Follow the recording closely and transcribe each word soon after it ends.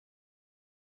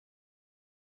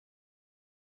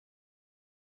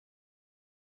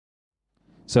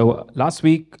So last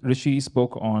week, Rishi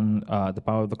spoke on the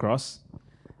power of the cross.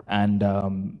 And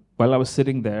while I was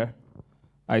sitting there,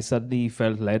 I suddenly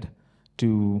felt led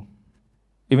to,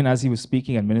 even as he was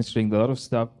speaking and ministering, a lot of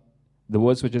stuff, the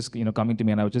words were just coming to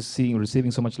me, and I was just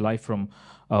receiving so much life from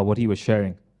what he was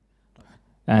sharing.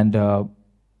 And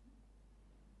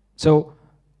so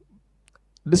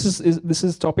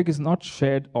this topic is not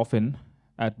shared often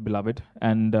at Beloved,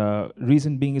 and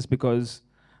reason being is because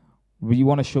we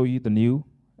want to show you the new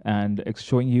and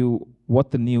showing you what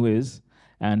the new is.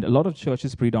 And a lot of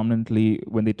churches predominantly,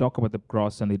 when they talk about the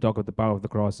cross and they talk about the power of the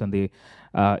cross, and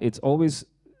it's always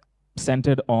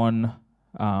centered on,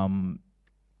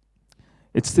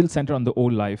 it's still centered on the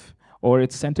old life, or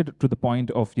it's centered to the point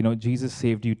of, Jesus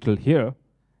saved you till here,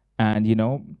 and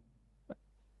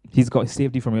he's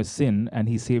saved you from your sin, and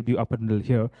he saved you up until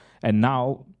here, and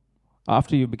now,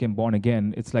 after you became born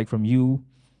again, it's like from you,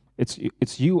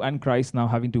 it's you and Christ now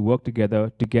having to work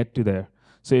together to get to there.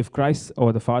 So if Christ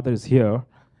or the Father is here,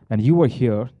 and you are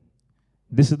here,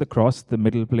 this is the cross, the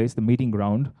middle place, the meeting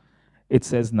ground. It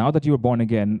says, now that you are born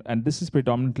again, and this is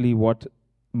predominantly what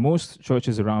most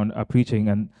churches around are preaching,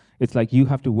 and it's like you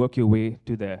have to work your way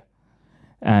to there.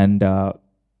 And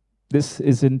this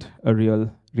isn't a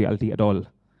real reality at all.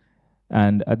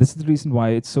 And this is the reason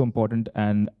why it's so important,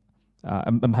 and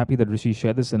I'm happy that Rishi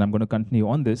shared this, and I'm going to continue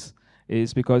on this,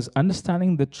 is because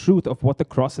understanding the truth of what the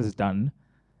cross has done,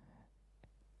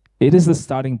 it is the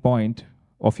starting point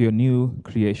of your new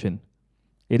creation.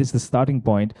 It is the starting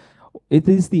point. It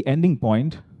is the ending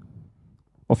point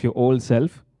of your old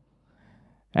self.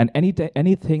 And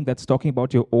anything that's talking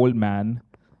about your old man,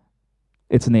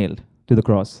 it's nailed to the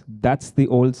cross. That's the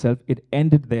old self. It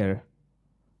ended there.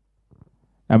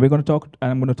 And I'm going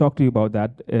to talk to you about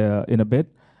that in a bit.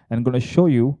 And I'm going to show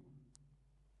you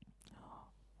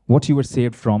what you were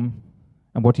saved from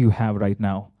and what you have right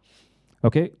now.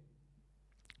 Okay?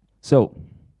 So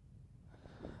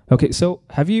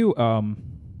have you,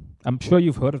 I'm sure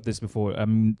you've heard of this before.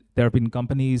 There have been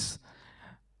companies,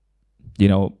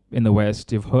 in the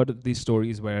West, you've heard of these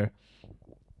stories where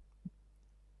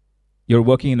you're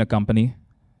working in a company,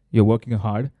 you're working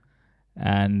hard,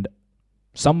 and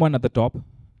someone at the top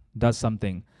does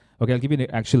something. Okay, I'll give you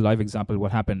an actual live example of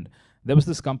what happened. There was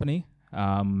this company,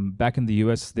 back in the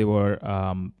US, they were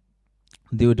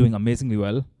doing amazingly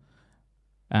well,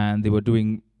 and they were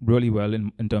doing really well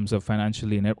in terms of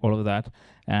financially and all of that.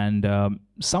 And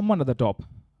someone at the top,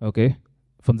 okay,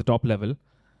 from the top level,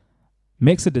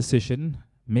 makes a decision,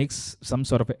 makes some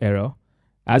sort of error.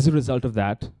 As a result of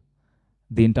that,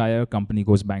 the entire company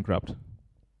goes bankrupt.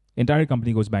 Entire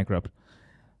company goes bankrupt.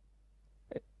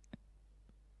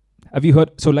 Have you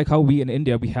heard? So like how we in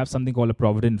India, we have something called a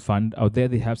provident fund. Out there,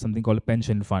 they have something called a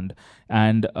pension fund.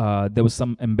 And there was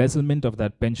some embezzlement of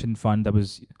that pension fund that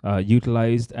was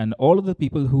utilized. And all of the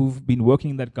people who've been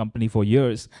working in that company for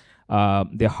years,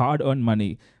 their hard-earned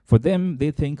money, for them,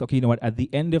 they think, okay, you know what, at the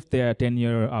end of their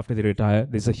tenure after they retire,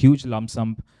 there's a huge lump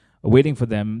sum waiting for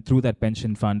them through that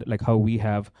pension fund, like how we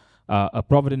have a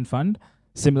provident fund,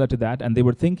 similar to that. And they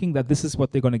were thinking that this is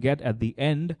what they're going to get at the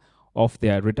end of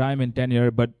their retirement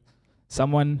tenure, but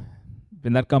someone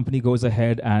in that company goes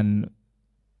ahead and,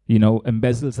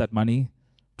 embezzles that money,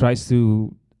 tries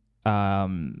to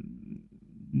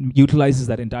utilizes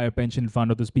that entire pension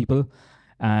fund of those people,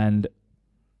 and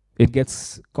it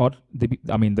gets caught.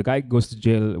 The guy goes to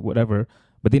jail, whatever,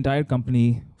 but the entire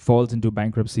company falls into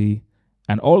bankruptcy,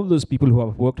 and all of those people who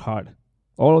have worked hard,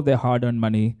 all of their hard-earned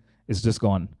money is just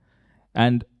gone.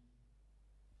 And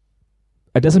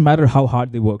it doesn't matter how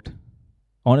hard they worked.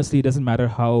 Honestly, it doesn't matter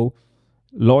how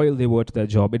loyal they were to their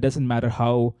job. It doesn't matter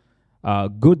how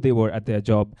good they were at their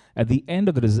job. At the end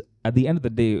of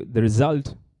the day, the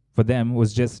result for them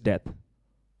was just death.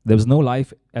 There was no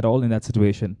life at all in that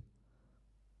situation.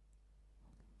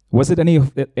 Was it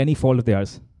any fault of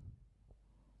theirs?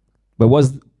 But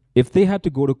if they had to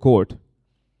go to court,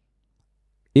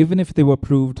 even if they were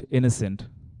proved innocent,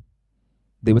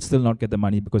 they would still not get the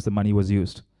money because the money was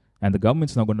used, and the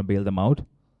government's not going to bail them out.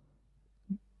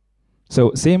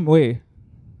 So same way,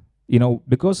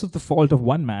 because of the fault of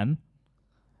one man,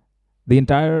 the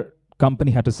entire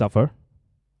company had to suffer.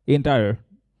 It's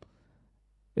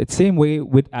same way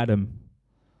with Adam.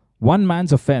 One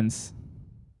man's offense,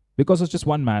 because it's just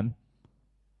one man,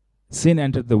 sin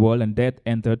entered the world and death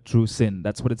entered through sin.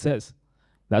 That's what it says.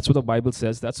 That's what the Bible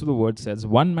says. That's what the word says.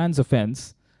 One man's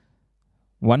offense,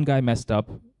 one guy messed up,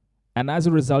 and as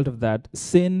a result of that,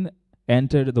 sin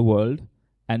entered the world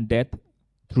and death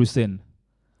through sin.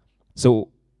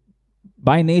 So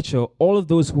by nature, all of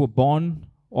those who were born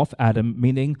of Adam,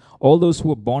 meaning all those who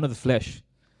were born of the flesh,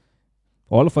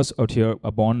 All of us out here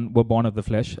were born of the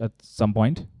flesh at some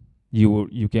point.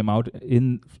 You came out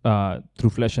in through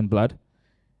flesh and blood.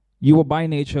 You were by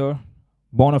nature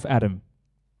born of Adam,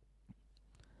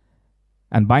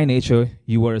 and by nature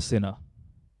you were a sinner.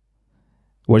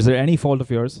 Was there any fault of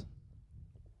yours?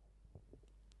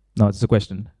 No, it's a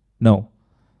question. No,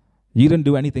 you didn't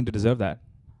do anything to deserve that.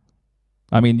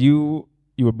 I mean, you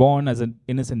were born as an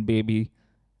innocent baby,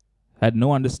 had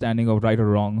no understanding of right or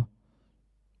wrong,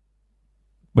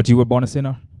 but you were born a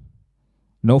sinner.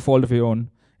 No fault of your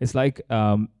own. It's like,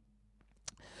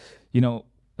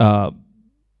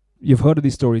 you've heard of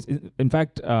these stories. In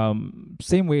fact,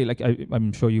 same way, like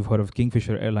I'm sure you've heard of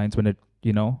Kingfisher Airlines when it,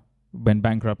 went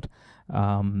bankrupt.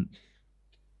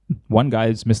 One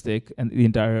guy's mistake and the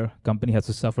entire company has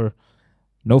to suffer.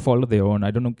 No fault of their own.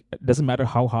 I don't know. It doesn't matter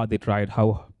how hard they tried,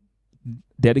 how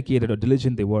dedicated or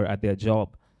diligent they were at their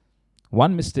job.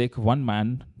 One mistake, one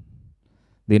man,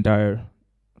 the entire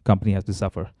company has to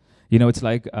suffer. It's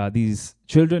like these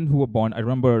children who were born. I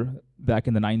remember back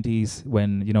in the 90s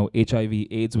when, HIV,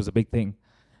 AIDS was a big thing.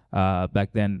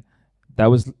 Back then, that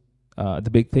was the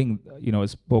big thing,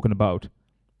 spoken about.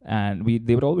 And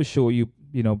they would always show you,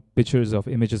 pictures of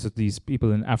images of these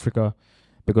people in Africa,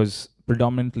 because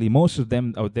predominantly most of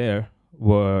them out there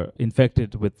were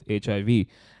infected with HIV.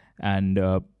 And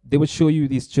they would show you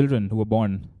these children who were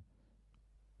born.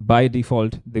 By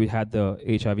default, they had the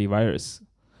HIV virus.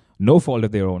 No fault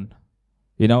of their own.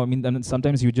 And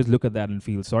sometimes you just look at that and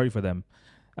feel sorry for them.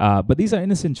 But these are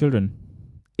innocent children.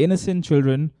 Innocent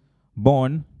children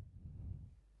born,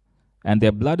 and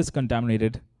their blood is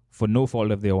contaminated for no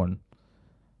fault of their own.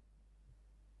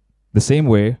 The same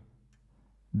way,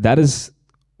 that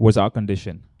was our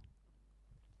condition.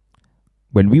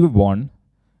 When we were born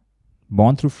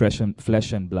through flesh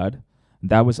and blood,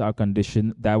 that was our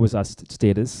condition, that was our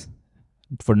status,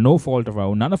 for no fault of our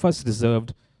own. None of us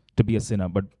deserved to be a sinner,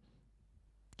 but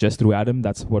just through Adam,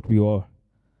 that's what we were.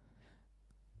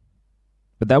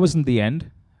 But that wasn't the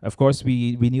end. Of course,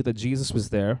 we knew that Jesus was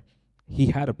there. He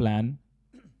had a plan.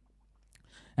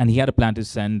 And he had a plan to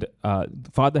send,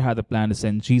 the Father had a plan to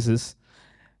send Jesus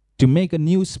to make a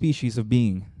new species of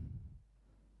being.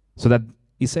 So that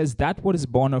he says that what is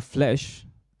born of flesh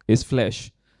is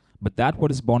flesh, but that what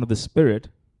is born of the Spirit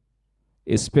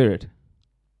is spirit.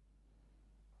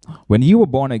 When you were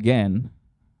born again,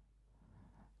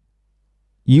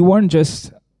 you weren't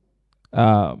just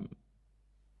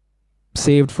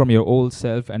saved from your old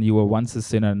self and you were once a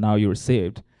sinner and now you're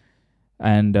saved.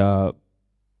 And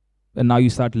now you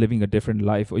start living a different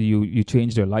life, or you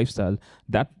changed your lifestyle.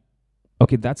 That's a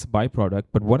byproduct.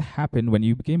 But what happened when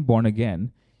you became born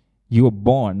again? You were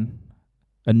born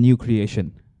a new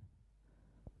creation,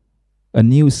 a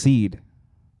new seed,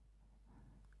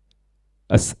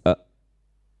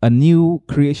 a new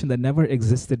creation that never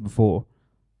existed before.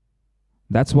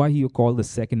 That's why you call the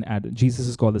second Adam. Jesus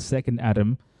is called the second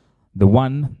Adam, the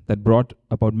one that brought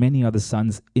about many other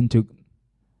sons into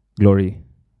glory.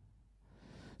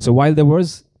 So while there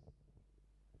was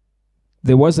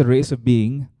a race of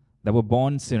being that were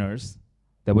born sinners,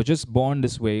 that were just born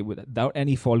this way without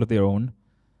any fault of their own,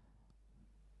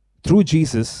 through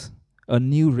Jesus, a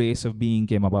new race of being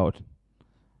came about.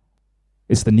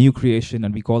 It's the new creation,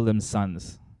 and we call them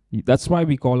sons. That's why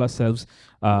we call ourselves,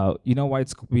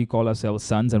 we call ourselves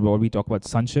sons, and why we talk about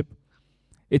sonship.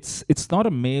 It's not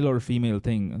a male or a female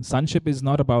thing. Sonship is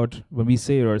not about, when we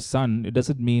say you're a son, it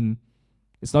doesn't mean,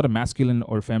 it's not a masculine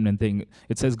or feminine thing.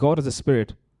 It says God is a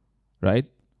spirit, right?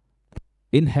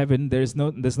 In heaven, there's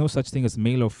no such thing as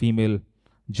male or female,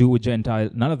 Jew, Gentile,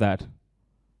 none of that.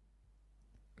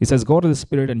 He says God is a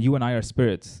spirit and you and I are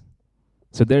spirits.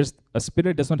 So there's a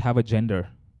spirit does not have a gender.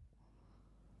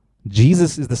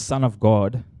 Jesus is the Son of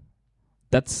God.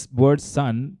 That word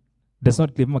son does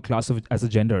not give him a class as a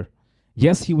gender.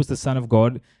 Yes, he was the Son of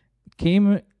God,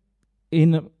 came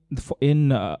in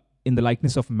the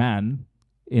likeness of man,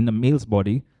 in a male's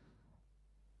body,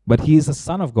 but he is the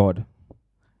Son of God.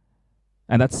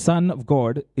 And that Son of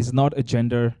God is not a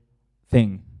gender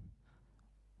thing.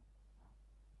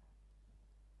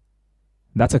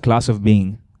 That's a class of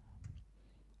being.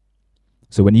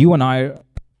 So when you and I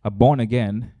are born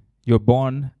again, you're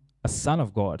born a son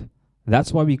of God.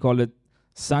 That's why we call it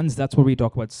sons. That's why we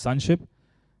talk about sonship.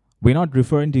 We're not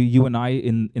referring to you and I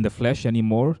in the flesh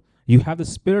anymore. You have the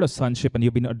spirit of sonship and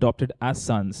you've been adopted as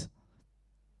sons.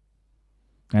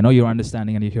 I know you're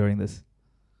understanding and you're hearing this.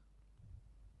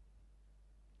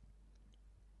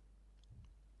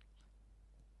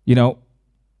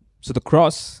 So the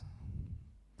cross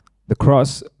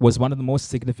was one of the most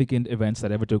significant events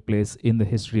that ever took place in the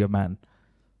history of man.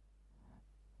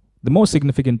 The most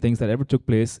significant things that ever took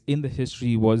place in the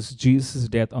history was Jesus'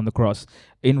 death on the cross.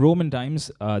 In Roman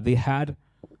times, they had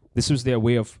this was their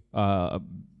way of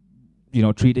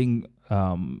treating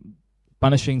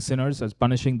punishing sinners, as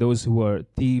punishing those who were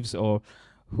thieves or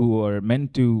who were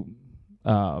meant to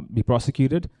be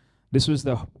prosecuted. This was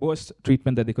the worst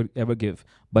treatment that they could ever give.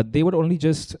 But they would only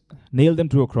just nail them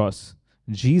to a cross.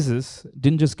 Jesus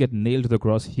didn't just get nailed to the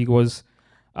cross, he was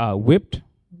whipped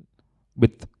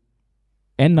with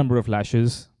n number of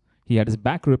lashes. He had his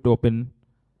back ripped open,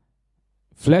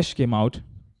 flesh came out,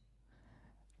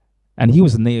 and he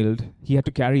was nailed. He had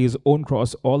to carry his own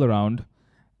cross all around,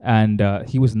 and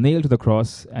he was nailed to the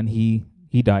cross, and he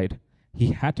died.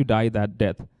 He had to die that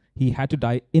death. He had to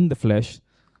die in the flesh,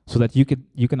 so that you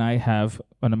and I have,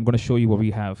 and I'm going to show you what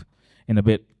we have in a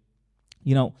bit.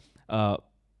 I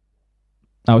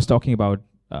was talking about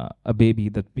a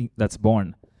baby that's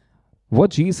born.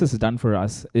 What Jesus has done for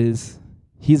us is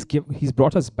he's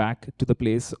brought us back to the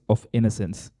place of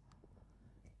innocence.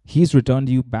 He's returned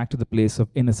you back to the place of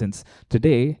innocence.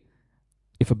 Today,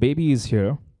 if a baby is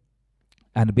here,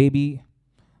 and the baby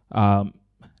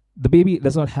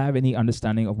does not have any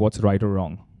understanding of what's right or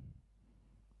wrong.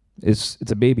 It's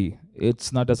a baby.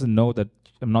 Doesn't know that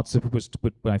I'm not supposed to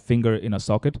put my finger in a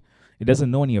socket. It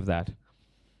doesn't know any of that.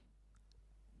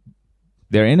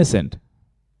 They're innocent.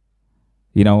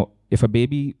 If a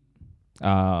baby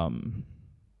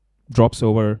drops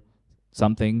over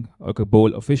something, like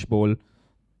a fish bowl,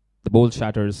 the bowl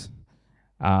shatters.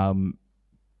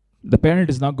 The parent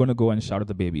is not going to go and shout at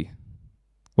the baby.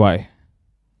 Why?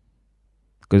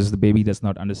 Because the baby does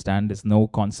not understand. There's no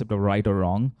concept of right or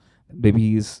wrong. The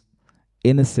baby is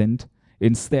innocent.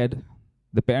 Instead,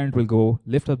 the parent will go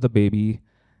lift up the baby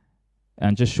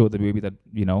and just show the baby that,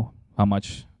 how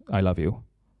much I love you.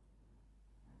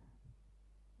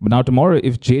 But now tomorrow,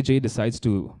 if JJ decides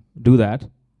to do that,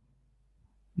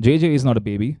 JJ is not a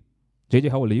baby.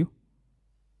 JJ, how old are you?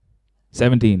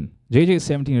 17. JJ is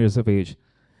 17 years of age.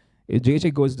 If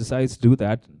JJ decides to do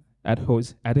that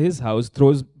at his house,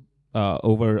 throws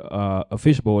over a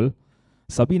fish bowl,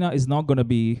 Sabina is not going to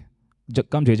be,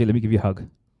 come JJ, let me give you a hug.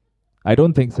 I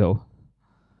don't think so.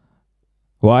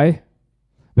 Why?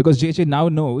 Because JJ now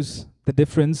knows the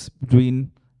difference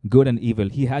between good and evil.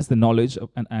 He has the knowledge of,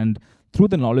 and through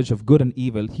the knowledge of good and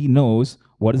evil, he knows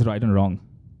what is right and wrong.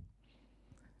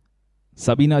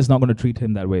 Sabina is not going to treat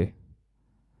him that way.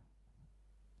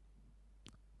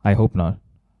 I hope not.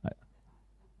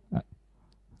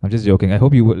 I'm just joking. I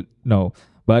hope you will know.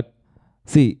 But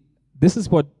see, this is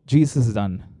what Jesus has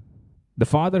done. The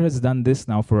Father has done this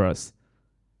now for us.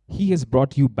 He has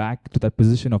brought you back to that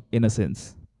position of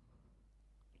innocence.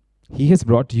 He has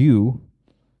brought you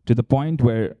to the point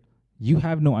where you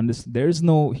have no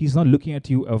understanding. He's not looking at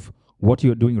you of what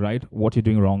you're doing right, what you're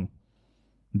doing wrong.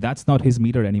 That's not his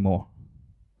meter anymore.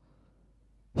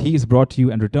 He has brought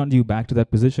you and returned you back to that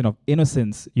position of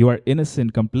innocence. You are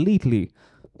innocent completely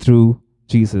through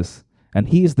Jesus. And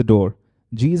he is the door.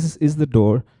 Jesus is the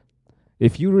door.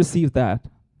 If you receive that,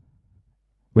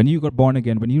 when you got born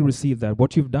again, when you receive that,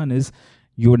 what you've done is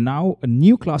you are now a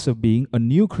new class of being, a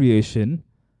new creation,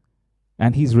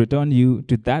 and he's returned you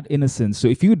to that innocence. So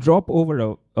if you drop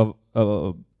over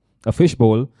a fish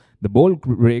bowl, the bowl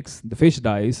breaks, the fish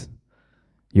dies,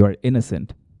 you are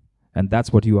innocent. And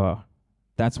that's what you are.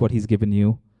 That's what he's given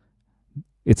you.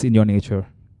 It's in your nature.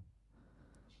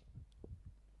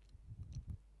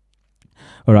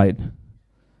 All right.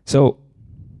 So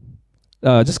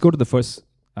just go to the first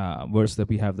verse that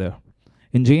we have there.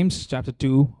 In James chapter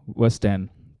 2, verse 10.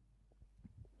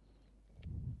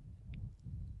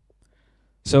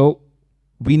 So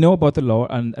we know about the law,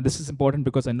 and this is important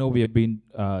because I know we have been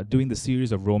doing the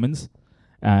series of Romans,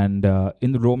 and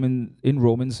in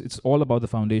Romans, it's all about the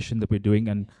foundation that we're doing,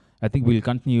 and I think we'll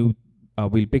continue.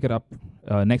 We'll pick it up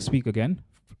next week again,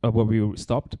 where we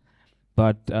stopped.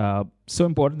 But so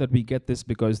important that we get this,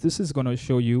 because this is going to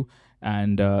show you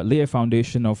and lay a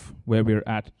foundation of where we're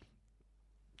at.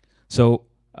 So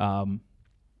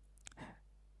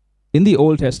in the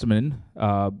Old Testament,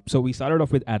 so we started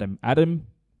off with Adam. Adam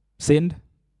sinned,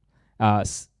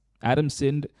 and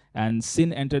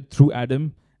sin entered through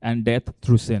Adam, and death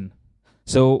through sin.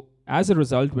 So as a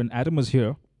result, when Adam was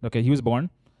here, he was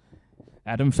born,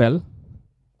 Adam fell,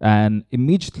 and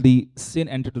immediately sin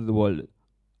entered into the world.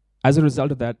 As a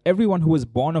result of that, everyone who was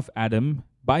born of Adam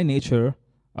by nature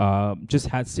just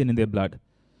had sin in their blood.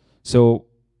 So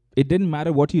it didn't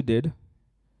matter what you did,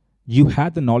 you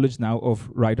had the knowledge now of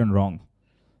right and wrong.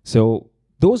 So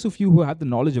those of you who have the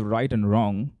knowledge of right and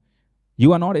wrong,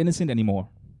 you are not innocent anymore.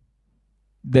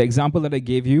 The example that I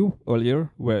gave you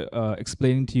earlier, where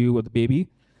explaining to you with the baby,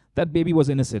 that baby was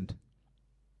innocent.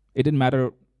 It didn't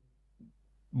matter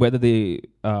whether they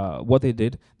what they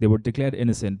did, they were declared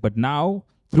innocent. But now,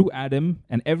 through Adam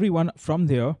and everyone from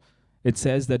there, it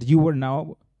says that you were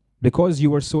now, because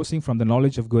you were sourcing from the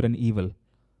knowledge of good and evil.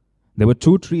 There were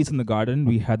two trees in the garden.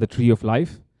 We had the tree of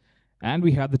life, and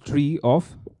we had the tree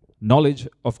of knowledge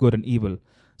of good and evil.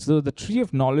 So the tree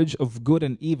of knowledge of good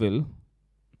and evil,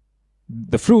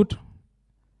 the fruit,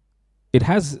 it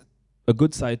has a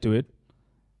good side to it.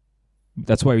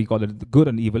 That's why we call it the good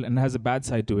and evil, and it has a bad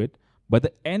side to it. But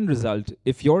the end result,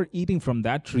 if you're eating from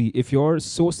that tree, if you're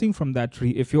sourcing from that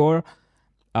tree, if your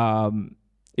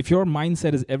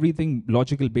mindset is everything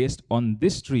logical based on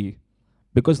this tree,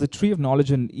 because the tree of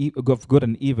knowledge and of good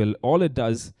and evil, all it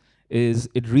does is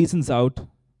it reasons out,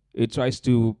 it tries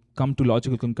to come to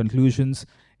logical conclusions.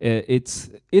 It's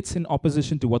in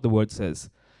opposition to what the word says.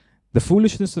 The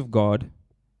foolishness of God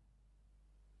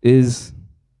is,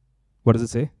 what does it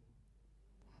say?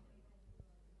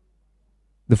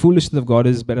 The foolishness of God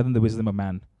is better than the wisdom of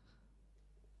man.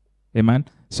 Amen?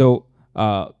 So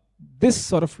this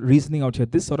sort of reasoning out here,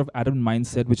 this sort of Adam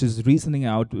mindset, which is reasoning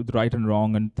out with right and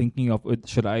wrong and thinking of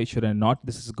should I not,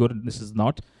 this is good and this is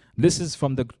not. This is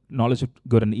from the knowledge of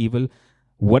good and evil.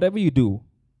 Whatever you do,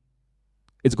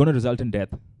 it's going to result in death.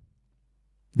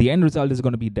 The end result is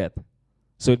going to be death.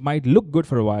 So it might look good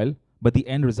for a while, but the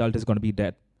end result is going to be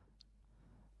death.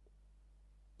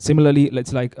 Similarly,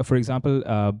 let's like, for example,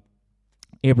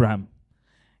 Abraham.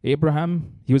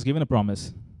 Abraham, he was given a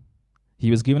promise.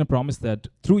 He was given a promise that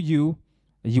through you,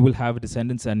 you will have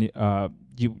descendants and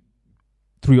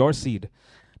through your seed.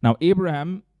 Now,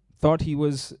 Abraham thought he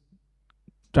was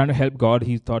trying to help God.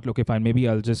 He thought, okay, fine, maybe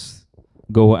I'll just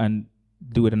go and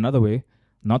do it another way,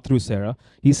 not through Sarah.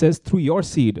 He says, through your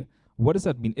seed. What does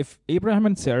that mean? If Abraham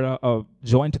and Sarah are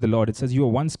joined to the Lord, it says you are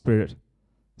one spirit.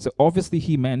 So obviously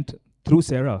he meant through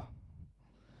Sarah.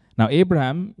 Now,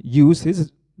 Abraham used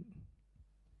his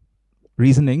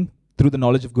reasoning through the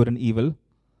knowledge of good and evil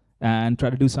and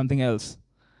tried to do something else.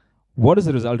 What is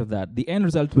the result of that? The end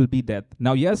result will be death.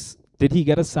 Now, yes, did he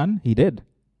get a son? He did.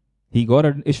 He got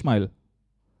an Ishmael.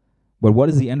 But what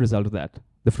is the end result of that?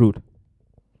 The fruit.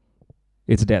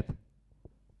 It's death.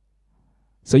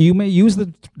 So you may use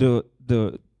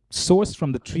the source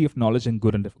from the tree of knowledge and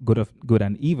good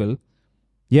and evil,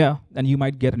 yeah, and you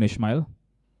might get an Ishmael.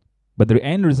 But the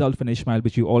end result of an Ishmael,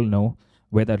 which you all know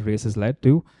where that race is led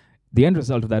to, the end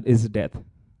result of that is death,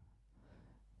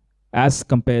 as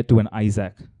compared to an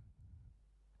Isaac.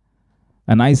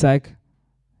 An Isaac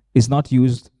is not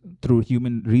used through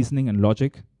human reasoning and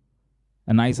logic.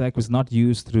 An Isaac was not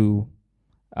used through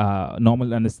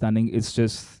normal understanding. It's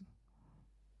just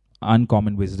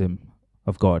uncommon wisdom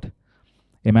of God.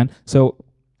 Amen. So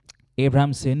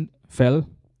Abraham sinned, fell.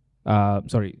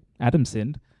 Adam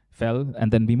sinned, fell,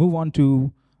 and then we move on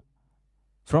to,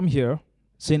 from here,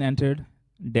 sin entered,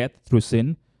 death through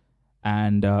sin,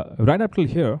 and right up till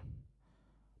here,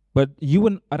 but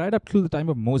right up till the time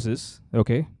of Moses,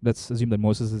 okay, let's assume that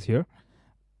Moses is here,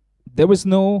 there was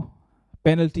no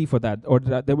penalty for that, or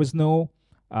there was no,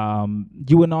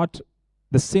 you were not,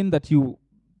 the sin that you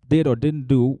did or didn't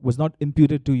do was not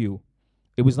imputed to you.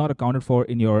 It was not accounted for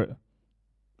in your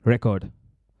record.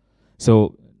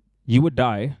 So you would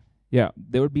die, yeah,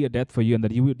 there would be a death for you, and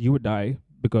that you would die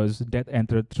because death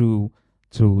entered through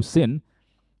sin,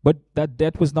 but that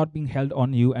death was not being held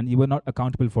on you, and you were not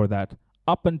accountable for that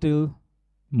up until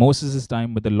Moses'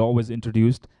 time, when the law was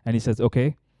introduced, and he says,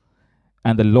 okay,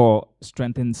 and the law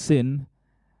strengthened sin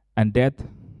and death,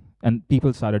 and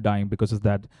people started dying because of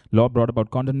that. Law brought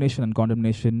about condemnation, and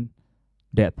condemnation,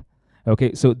 death.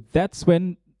 Okay, so that's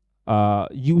when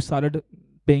you started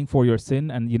paying for your sin,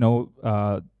 and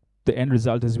the end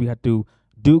result is we had to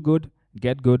do good,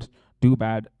 get good, do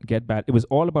bad, get bad. It was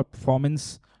all about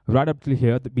performance right up till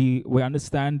here. We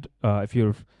understand, if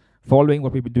you're following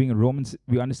what we've been doing in Romans,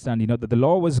 we understand, that the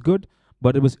law was good,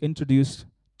 but it was introduced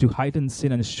to heighten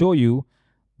sin and show you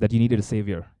that you needed a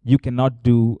savior. You cannot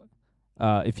do,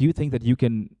 if you think that you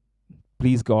can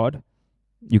please God,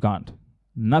 you can't.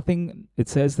 Nothing, it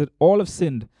says that all have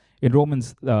sinned. In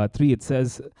Romans 3, it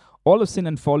says, all have sinned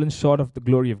and fallen short of the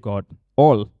glory of God.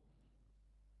 All.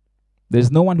 There's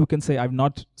no one who can say, I've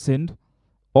not sinned.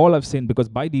 All have sinned, because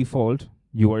by default,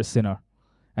 you are a sinner.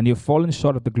 And you've fallen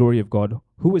short of the glory of God.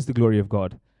 Who is the glory of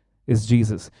God? Is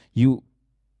Jesus.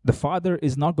 The Father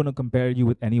is not going to compare you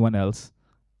with anyone else,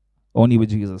 only with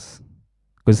Jesus.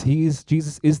 Because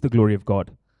Jesus is the glory of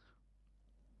God.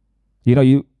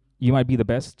 You might be the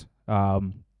best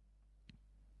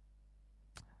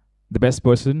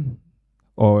person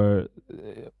or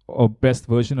best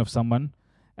version of someone,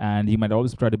 and you might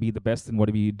always try to be the best in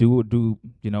whatever you do,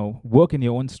 work in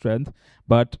your own strength,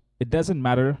 but it doesn't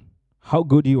matter how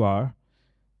good you are.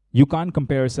 You can't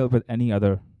compare yourself with any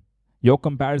other. Your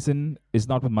comparison is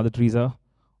not with Mother Teresa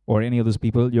or any of those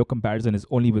people. Your comparison is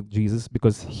only with Jesus,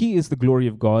 because he is the glory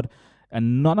of God,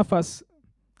 and none of us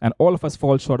and all of us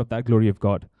fall short of that glory of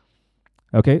God.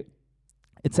 Okay?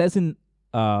 It says in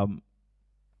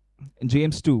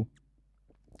James 2,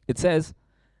 it says,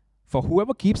 "For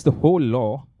whoever keeps the whole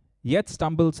law, yet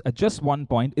stumbles at just one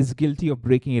point, is guilty of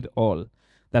breaking it all."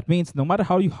 That means no matter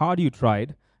how hard you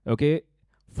tried, okay,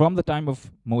 from the time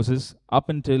of Moses up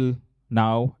until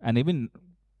now, and even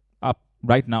up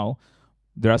right now,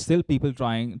 there are still people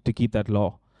trying to keep that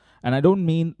law. And I don't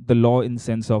mean the law in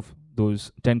sense of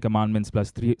those 10 commandments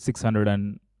plus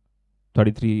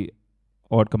 633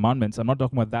 odd commandments. I'm not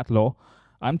talking about that law.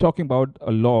 I'm talking about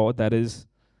a law that is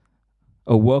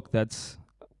a work that's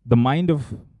the mind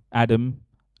of Adam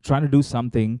trying to do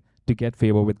something to get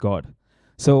favor with God.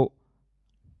 So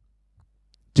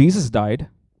Jesus died.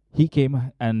 He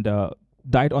came and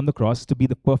died on the cross to be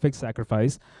the perfect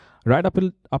sacrifice. Right up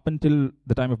until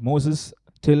the time of Moses,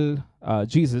 till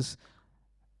Jesus,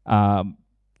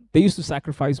 they used to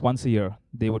sacrifice once a year.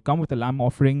 They would come with a lamb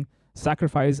offering,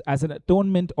 sacrifice as an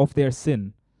atonement of their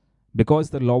sin,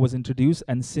 because the law was introduced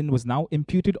and sin was now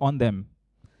imputed on them.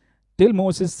 Till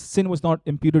Moses, sin was not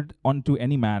imputed onto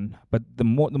any man, but the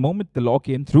moment the law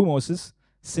came through Moses,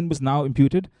 sin was now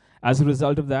imputed. As a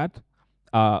result of that,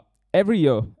 every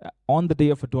year on the Day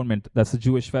of Atonement, that's the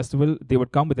Jewish festival, they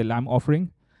would come with a lamb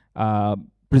offering,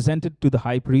 presented to the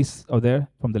high priest there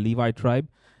from the Levi tribe.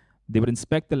 They would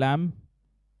inspect the lamb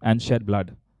and shed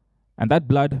blood. And that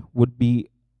blood would be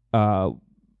an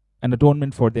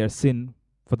atonement for their sin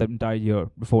for the entire year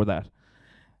before that.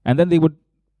 And then they would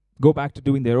go back to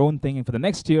doing their own thing, and for the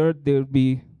next year, they would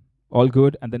be all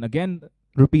good, and then again,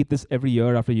 repeat this every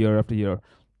year after year after year.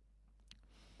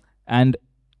 And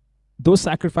those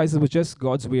sacrifices were just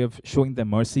God's way of showing them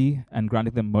mercy and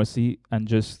granting them mercy, and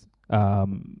just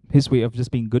his way of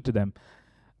just being good to them.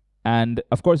 And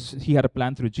of course, he had a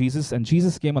plan through Jesus, and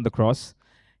Jesus came on the cross.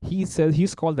 He says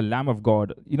he's called the Lamb of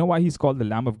God. You know why he's called the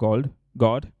Lamb of God?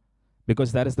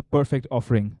 Because that is the perfect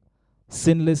offering.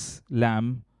 Sinless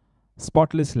lamb,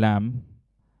 spotless lamb.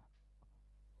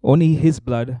 Only his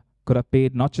blood could have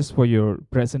paid not just for your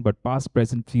present, but past,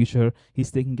 present, future.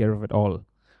 He's taking care of it all.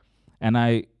 And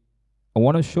I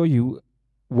want to show you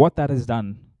what that has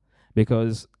done,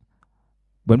 because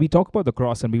when we talk about the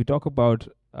cross and we talk about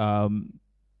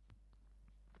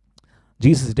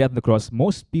Jesus' death on the cross,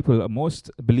 most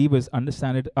believers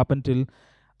understand it up until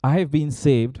I have been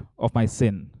saved of my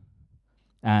sin.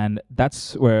 And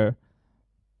that's where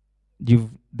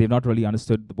they've not really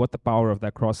understood what the power of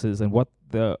that cross is and what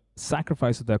the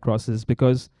sacrifice of that cross is,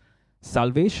 because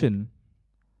salvation,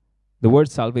 the word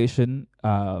salvation,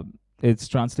 it's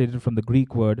translated from the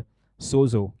Greek word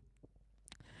sozo.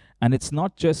 And it's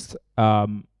not just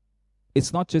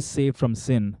saved from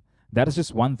sin. That is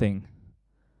just one thing.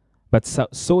 But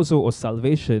sozo, or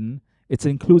salvation, it's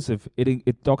inclusive.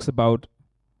 It talks about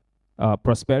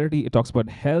prosperity. It talks about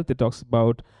health. It talks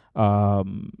about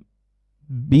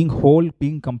being whole,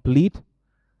 being complete.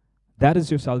 That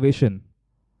is your salvation.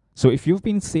 So if you've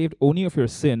been saved only of your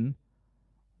sin,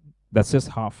 that's just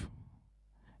half.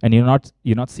 And you're not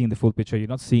seeing the full picture. You're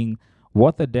not seeing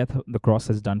what the death of the cross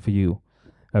has done for you.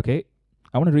 Okay?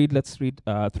 Let's read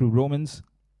through Romans.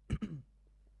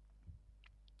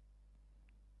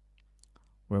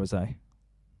 Where was I?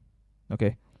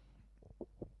 Okay.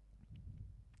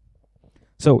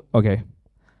 So, okay.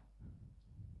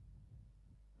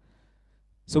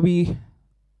 So we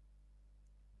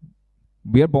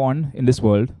are born in this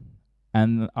world,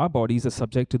 and our bodies are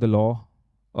subject to the law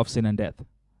of sin and death.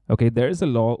 Okay, there is a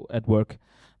law at work,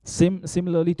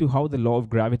 similarly to how the law of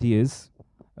gravity is.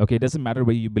 Okay, it doesn't matter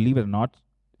whether you believe it or not,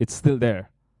 it's still there.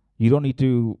 You don't need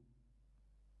to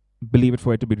believe it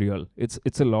for it to be real.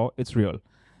 It's a law, it's real.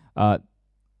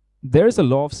 There is a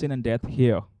law of sin and death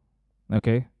here.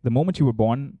 Okay, the moment you were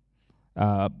born,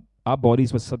 our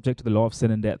bodies were subject to the law of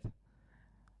sin and death.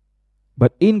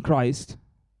 But in Christ,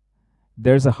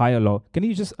 there's a higher law. Can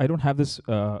you I don't have this,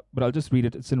 but I'll just read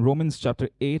it. It's in Romans chapter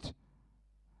 8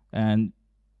 and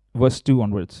verse 2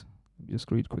 onwards. Just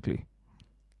read quickly.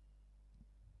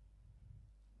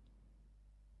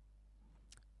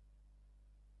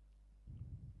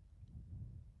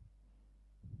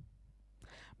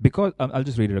 Because I'll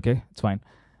just read it, okay? It's fine.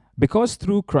 Because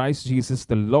through Christ Jesus,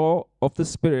 the law of the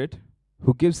Spirit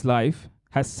who gives life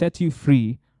has set you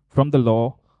free from the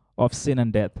law of sin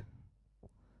and death.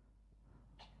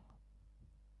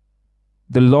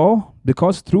 The law,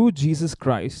 because through Jesus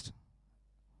Christ,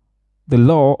 the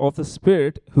law of the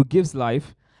Spirit who gives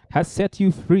life has set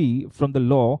you free from the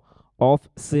law of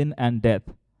sin and death.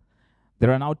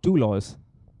 There are now two laws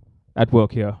at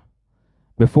work here.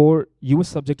 Before, you were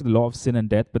subject to the law of sin and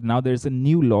death, but now there's a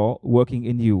new law working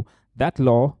in you. That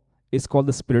law is called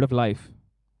the Spirit of life.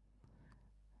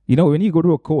 You know, when you go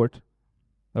to a court,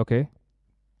 okay,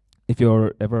 if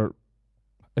you've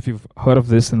heard of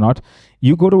this or not,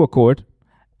 you go to a court,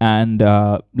 and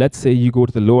let's say you go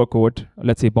to the lower court,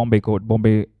 let's say Bombay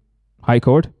High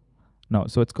Court. No,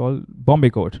 so it's called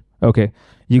Bombay Court. Okay,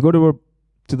 you go to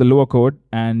the lower court,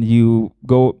 and you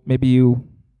go, maybe you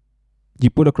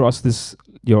put across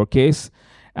your case,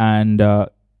 and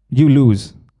you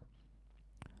lose.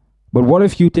 But what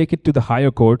if you take it to the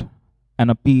higher court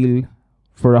and appeal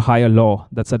for a higher law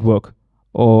that's at work?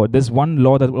 Or there's one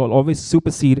law that will always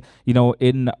supersede, so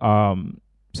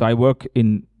I work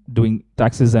in doing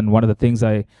taxes, and one of the things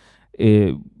I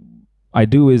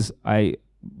do is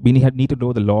we need to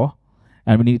know the law,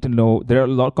 and we need to know there are a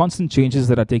lot of constant changes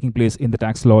that are taking place in the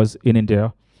tax laws in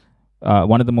India.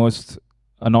 One of the most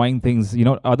annoying things,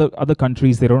 other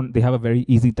countries, they have a very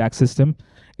easy tax system.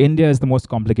 India is the most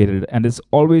complicated, and it's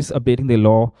always updating the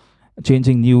law,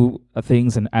 changing new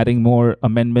things and adding more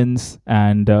amendments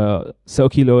and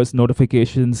circulars,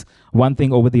 notifications, one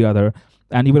thing over the other.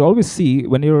 And you will always see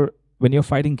when you're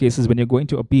fighting cases, when you're going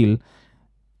to appeal,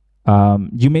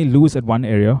 you may lose at one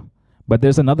area, but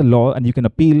there's another law, and you can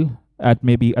appeal at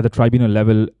the tribunal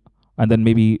level, and then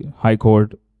maybe High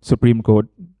Court, Supreme Court,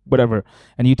 whatever.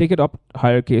 And you take it up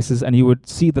higher cases, and you would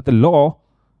see that the law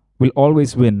will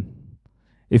always win.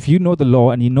 If you know the law,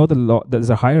 and you know the law,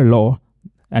 there's a higher law,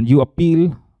 and you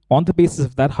appeal on the basis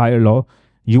of that higher law,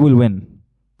 you will win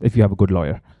if you have a good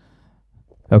lawyer.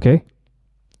 Okay?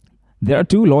 There are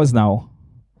two laws now.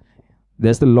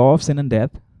 There's the law of sin and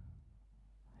death,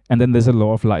 and then there's a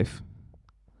law of life.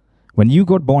 When you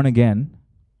got born again,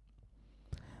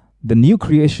 the new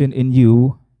creation in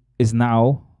you is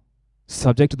now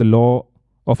subject to the law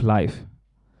of life.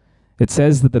 It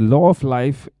says that the law of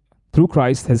life through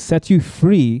Christ has set you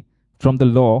free from the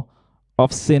law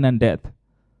of sin and death.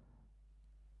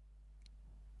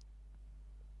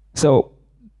 So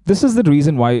this is the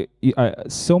reason why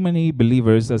so many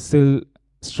believers are still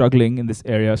struggling in this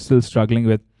area, still struggling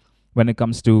with when it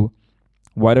comes to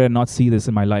why do I not see this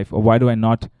in my life, or why am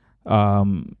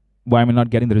I not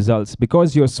getting the results?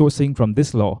 Because you're sourcing from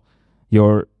this law.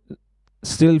 You're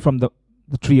still from the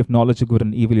tree of knowledge of good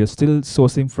and evil. You're still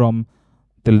sourcing from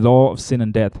the law of sin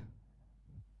and death.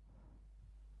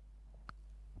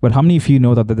 But how many of you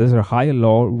know that there's a higher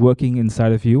law working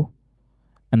inside of you,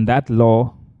 and that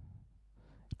law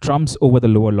trumps over the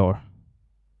lower law?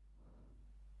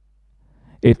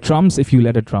 It trumps if you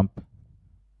let it trump.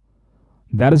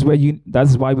 That's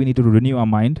why we need to renew our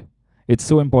mind. It's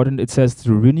so important. It says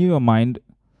to renew your mind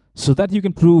so that you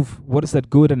can prove what is that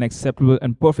good and acceptable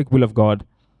and perfect will of God,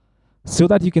 so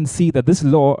that you can see that this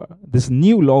law, this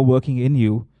new law working in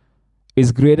you,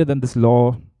 is greater than this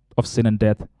law of sin and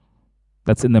death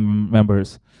that's in the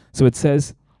members. So it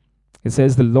says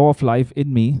the law of life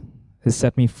in me has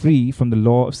set me free from the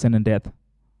law of sin and death.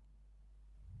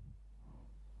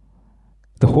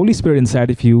 The Holy Spirit inside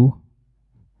of you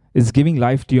is giving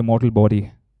life to your mortal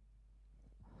body.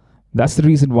 That's the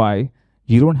reason why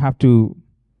you don't have to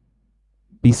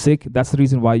be sick. That's the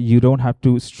reason why you don't have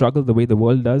to struggle the way the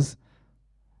world does.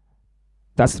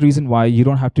 That's the reason why you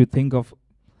don't have to think of,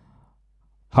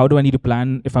 how do I need to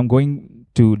plan if I'm going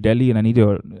to Delhi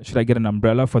and should I get an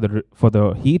umbrella for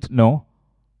the heat? No.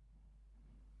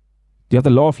 You have the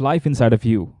law of life inside of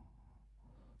you.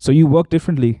 So you work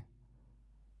differently.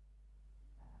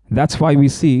 That's why we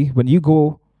see when you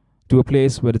go to a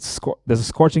place where there's a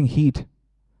scorching heat,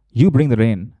 you bring the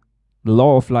rain, the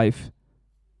law of life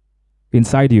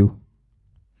inside you.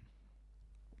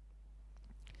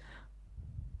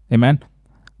 Amen.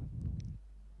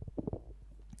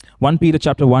 1 Peter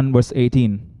chapter 1 verse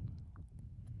 18.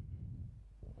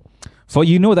 For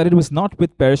you know that it was not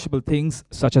with perishable things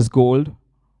such as gold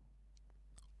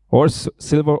or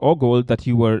silver or gold that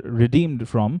you were redeemed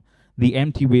from the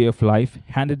empty way of life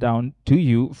handed down to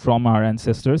you from your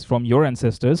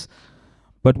ancestors,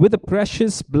 but with the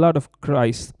precious blood of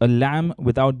Christ, a lamb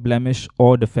without blemish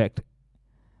or defect.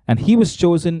 And he was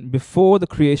chosen before the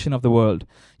creation of the world.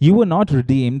 You were not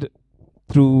redeemed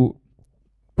through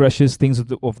precious things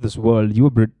of this world. You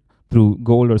were through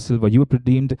gold or silver. You were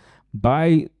redeemed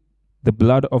by the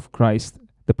blood of Christ,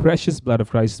 the precious blood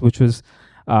of Christ, which was,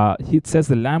 it says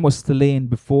the lamb was slain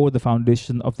before the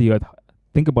foundation of the earth.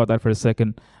 Think about that for a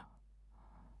second.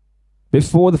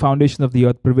 Before the foundation of the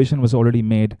earth, provision was already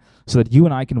made so that you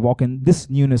and I can walk in this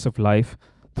newness of life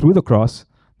through the cross.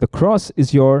 The cross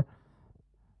is a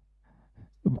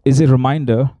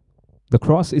reminder. The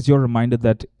cross is your reminder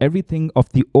that everything of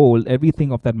the old,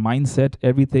 everything of that mindset,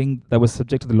 everything that was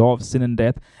subject to the law of sin and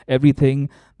death, everything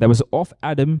that was of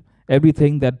Adam,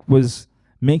 everything that was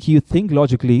making you think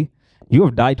logically, you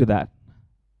have died to that.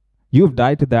 You have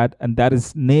died to that, and that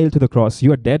is nailed to the cross.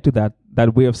 You are dead to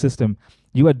that way of system.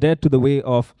 You are dead to the way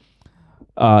of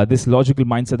this logical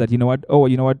mindset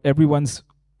that, everyone's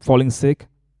falling sick.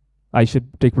 I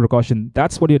should take precaution.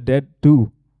 That's what you're dead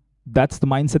to. That's the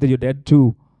mindset that you're dead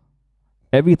to.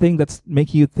 Everything that's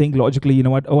making you think logically,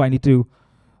 I need to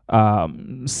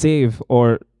save,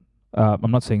 or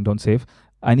I'm not saying don't save.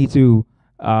 I need to,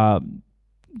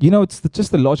 it's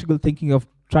just the logical thinking of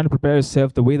trying to prepare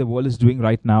yourself the way the world is doing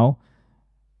right now.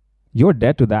 You're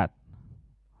dead to that.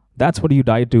 That's what you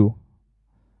died to.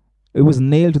 It was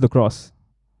nailed to the cross.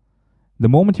 The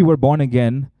moment you were born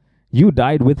again, you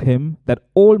died with him. That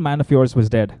old man of yours was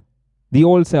dead. The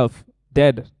old self,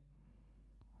 dead.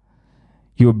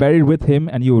 You were buried with him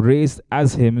and you were raised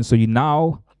as him. So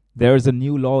now there is a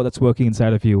new law that's working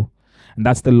inside of you. And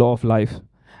that's the law of life.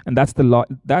 And that's the law.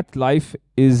 That life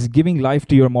is giving life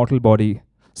to your mortal body.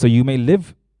 So you may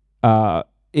live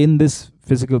in this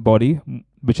physical body,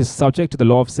 which is subject to the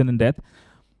law of sin and death.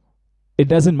 It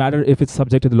doesn't matter if it's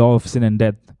subject to the law of sin and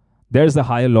death. There's a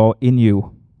higher law in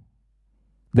you.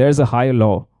 There's a higher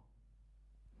law.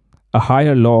 A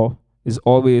higher law is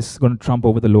always going to trump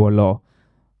over the lower law.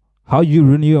 How you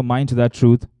renew your mind to that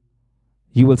truth,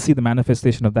 you will see the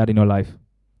manifestation of that in your life.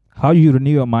 How you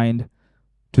renew your mind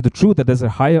to the truth that there's a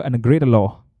higher and a greater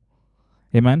law.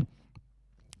 Amen?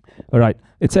 All right.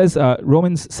 It says,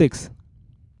 Romans 6.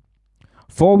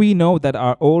 For we know that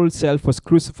our old self was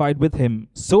crucified with him,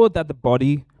 so that the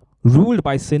body ruled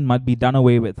by sin might be done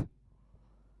away with.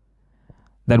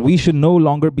 That we should no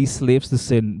longer be slaves to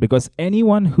sin, because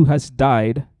anyone who has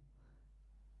died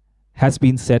has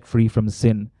been set free from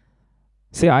sin.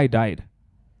 Say, I died.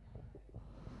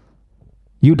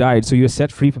 You died, so you're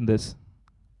set free from this.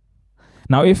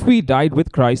 Now, if we died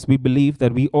with Christ, we believe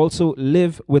that we also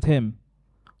live with him.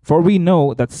 For we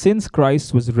know that since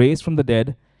Christ was raised from the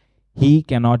dead, he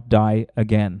cannot die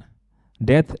again.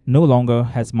 Death no longer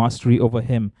has mastery over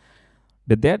him.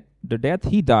 The death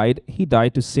he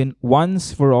died to sin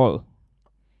once for all.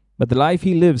 But the life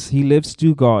he lives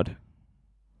to God.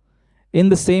 In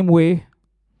the same way,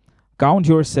 count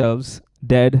yourselves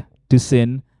dead to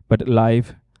sin, but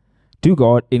alive to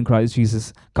God in Christ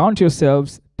Jesus. Count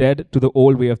yourselves dead to the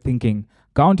old way of thinking.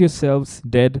 Count yourselves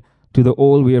dead to the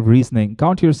old way of reasoning.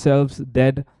 Count yourselves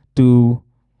dead to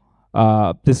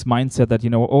this mindset that,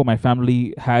 my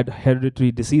family had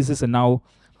hereditary diseases and now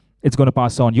it's going to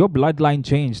pass on. Your bloodline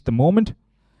changed. The moment,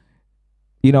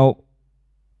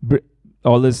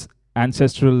 all this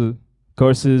ancestral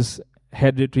curses,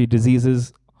 hereditary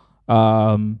diseases,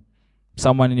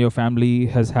 someone in your family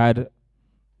has had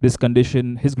this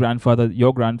condition, his grandfather,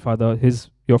 your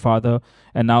father,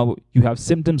 and now you have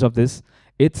symptoms of this,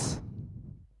 it's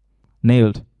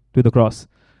nailed to the cross.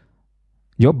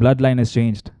 Your bloodline has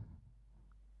changed.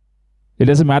 It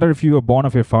doesn't matter if you were born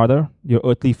of your father, your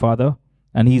earthly father,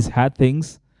 and he's had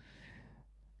things.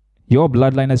 Your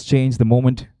bloodline has changed the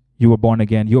moment you were born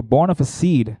again. You're born of a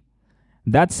seed.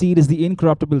 That seed is the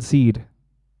incorruptible seed.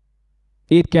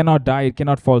 It cannot die. It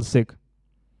cannot fall sick.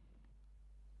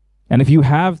 And if you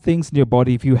have things in your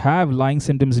body, if you have lying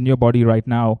symptoms in your body right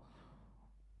now,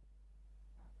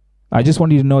 I just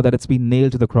want you to know that it's been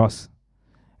nailed to the cross.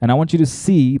 And I want you to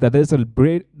see that there's a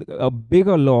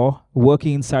bigger law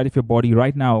working inside of your body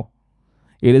right now.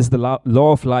 It is the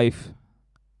law of life.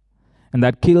 And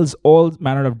that kills all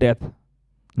manner of death,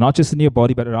 not just in your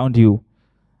body, but around you.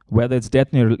 Whether it's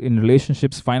death in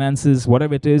relationships, finances,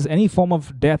 whatever it is, any form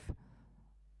of death,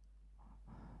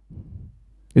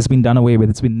 it's been done away with.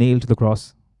 It's been nailed to the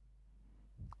cross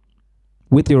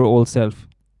with your old self.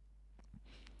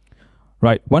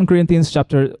 Right, 1 Corinthians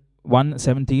chapter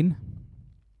 1:17.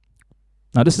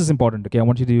 Now this is important, okay? I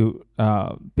want you to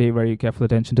pay very careful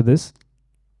attention to this.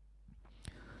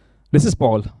 This is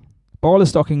Paul. Paul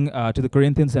is talking to the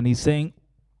Corinthians and he's saying,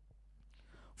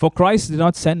 "For Christ did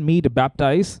not send me to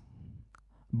baptize,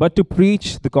 but to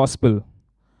preach the gospel,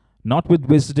 not with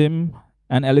wisdom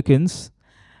and eloquence,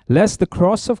 lest the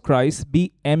cross of Christ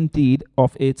be emptied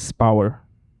of its power."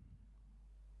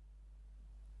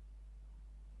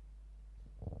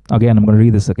 Again, I'm going to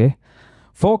read this, okay?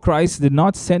 "For Christ did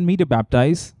not send me to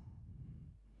baptize,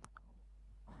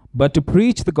 but to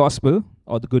preach the gospel,"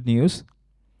 or the good news,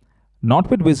 "not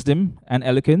with wisdom and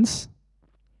eloquence,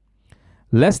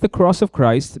 lest the cross of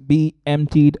Christ be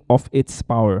emptied of its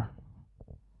power.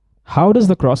 How does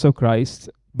the cross of Christ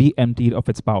be emptied of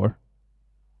its power?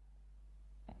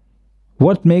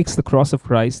 What makes the cross of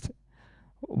Christ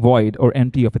void or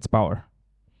empty of its power?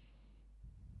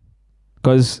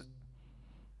 Because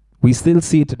we still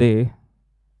see today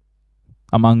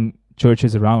among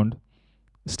churches around,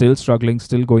 still struggling,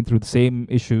 still going through the same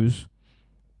issues,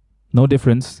 no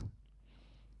difference.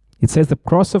 It says the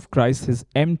cross of Christ is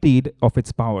emptied of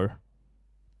its power.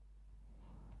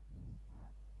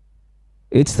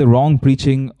 It's the wrong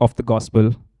preaching of the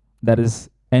gospel that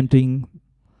is emptying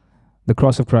the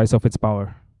cross of Christ of its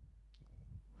power.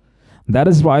 That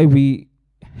is why we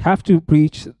have to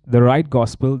preach the right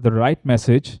gospel, the right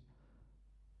message,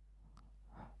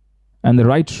 and the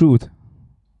right truth.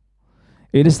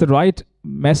 It is the right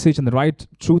message and the right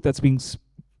truth that's being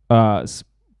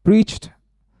preached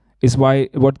is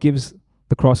what gives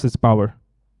the cross its power.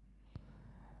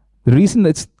 The reason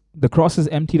the cross is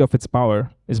emptied of its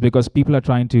power is because people are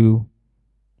trying to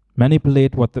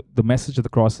manipulate what the message of the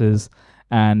cross is,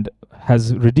 and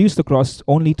has reduced the cross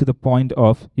only to the point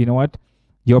of, you know what,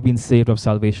 you're being saved of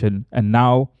salvation. And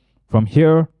now from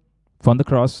here, from the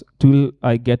cross till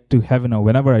I get to heaven, or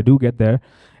whenever I do get there,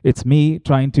 it's me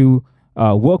trying to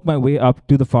work my way up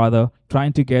to the Father,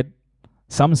 trying to get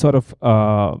some sort of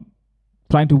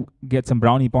trying to get some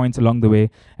brownie points along the way,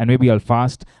 and maybe I'll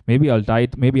fast, maybe I'll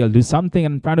diet, maybe I'll do something,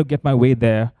 and trying to get my way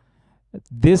there.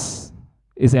 This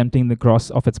is emptying the cross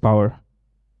of its power.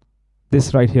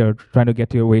 This right here, trying to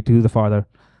get your way to the Father.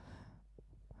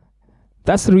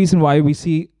 That's the reason why we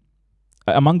see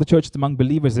among the churches, among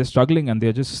believers, they're struggling and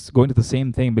they're just going to the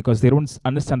same thing, because they don't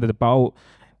understand that the power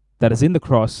that is in the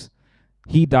cross.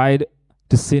 He died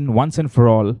to sin once and for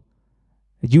all.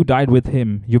 You died with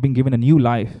him. You've been given a new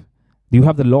life. You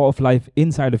have the law of life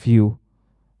inside of you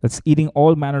that's eating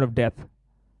all manner of death.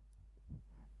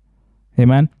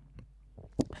 Amen.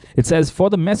 It says, for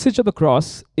the message of the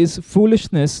cross is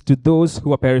foolishness to those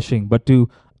who are perishing, but to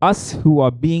us who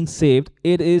are being saved,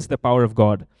 it is the power of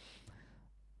God.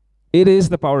 It is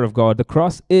the power of God. The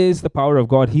cross is the power of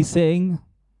God. He's saying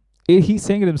it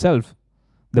himself.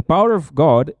 The power of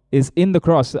God is in the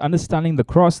cross. Understanding the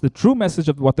cross, the true message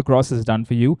of what the cross has done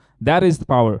for you, that is the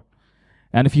power.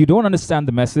 And if you don't understand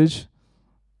the message,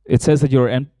 it says that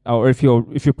if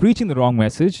you're preaching the wrong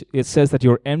message, it says that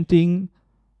you're emptying.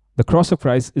 The cross of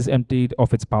Christ is emptied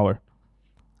of its power.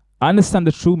 Understand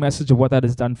the true message of what that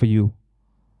has done for you.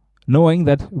 Knowing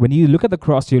that when you look at the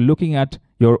cross, you're looking at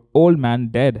your old man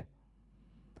dead.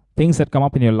 Things that come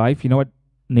up in your life, you know what?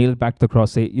 Nail it back to the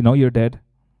cross. Say, you know, you're dead.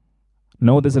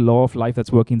 No, there's a law of life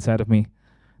that's working inside of me.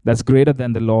 That's greater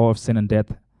than the law of sin and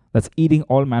death. That's eating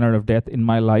all manner of death in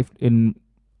my life,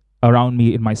 around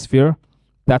me, in my sphere.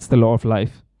 That's the law of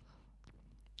life.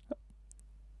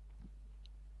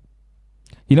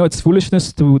 You know, it's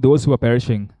foolishness to those who are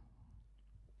perishing,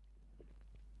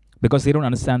 because they don't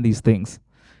understand these things.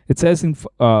 It says in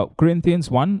Corinthians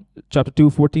 1, chapter 2,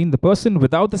 14, the person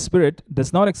without the Spirit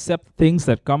does not accept things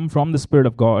that come from the Spirit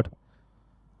of God,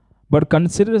 but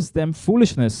considers them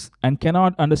foolishness and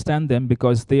cannot understand them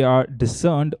because they are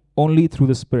discerned only through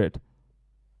the Spirit.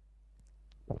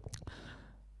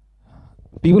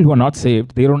 People who are not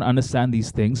saved, they don't understand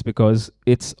these things because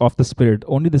it's of the Spirit.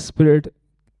 Only the Spirit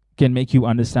can make you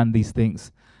understand these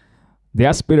things.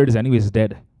 Their spirit is anyways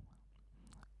dead.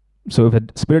 So if a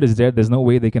spirit is dead, there's no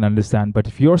way they can understand. But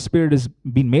if your spirit is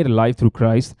being made alive through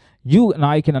Christ, you and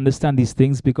I can understand these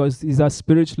things because these are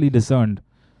spiritually discerned.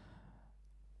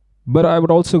 But I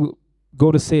would also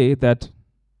go to say that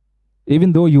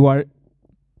even though you have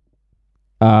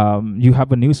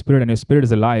a new spirit and your spirit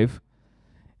is alive,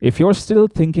 if you're still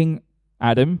thinking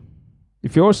Adam,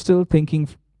 if you're still thinking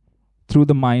through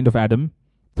the mind of Adam,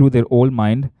 through their old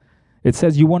mind, it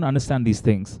says you won't understand these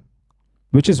things.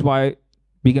 Which is why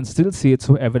we can still see it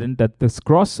so evident that the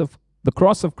cross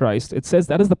of Christ, it says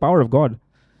that is the power of God.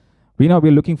 We're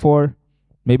looking for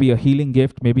maybe a healing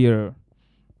gift, maybe a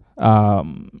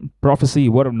prophecy,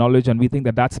 word of knowledge, and we think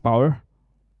that that's power.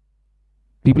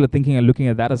 People are thinking and looking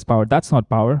at that as power. That's not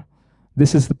power.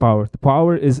 This is the power. The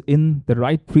power is in the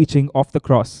right preaching of the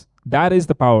cross. That is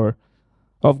the power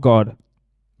of God.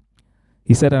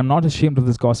 He said, I'm not ashamed of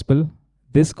this gospel,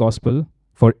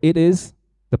 for it is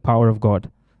the power of God.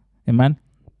 Amen.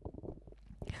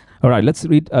 All right, let's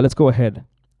read. Let's go ahead.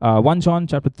 1 John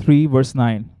chapter 3, verse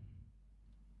 9.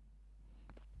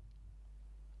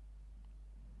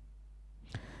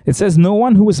 It says, no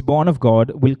one who is born of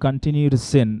God will continue to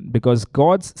sin because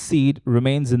God's seed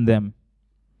remains in them.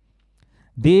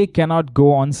 They cannot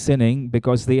go on sinning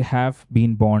because they have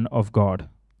been born of God.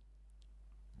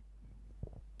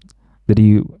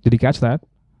 Did you catch that?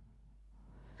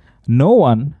 No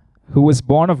one who is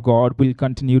born of God will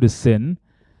continue to sin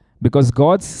because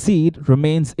God's seed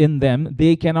remains in them.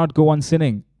 They cannot go on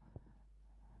sinning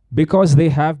because they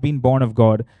have been born of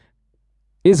God.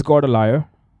 Is God a liar?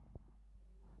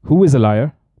 Who is a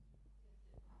liar?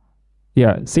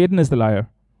 Yeah, Satan is the liar.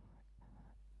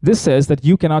 This says that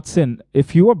you cannot sin.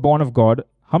 If you are born of God,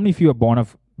 how many of you are born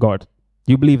of God?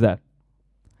 Do you believe that?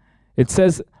 It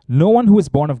says, no one who is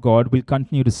born of God will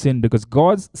continue to sin because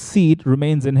God's seed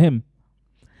remains in him.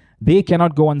 They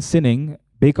cannot go on sinning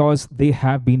because they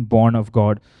have been born of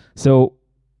God. So,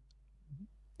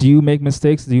 do you make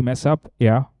mistakes? Do you mess up?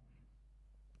 Yeah.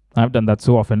 I've done that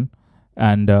so often.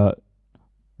 And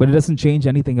but it doesn't change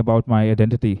anything about my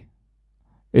identity.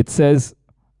 It says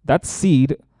that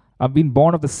seed, I've been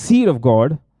born of the seed of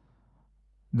God.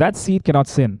 That seed cannot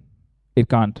sin. It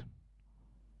can't.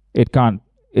 It can't.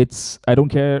 I don't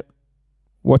care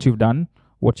what you've done,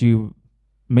 what you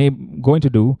may going to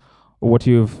do, or what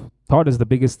you've thought is the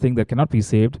biggest thing that cannot be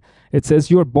saved. It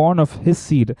says you're born of his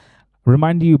seed.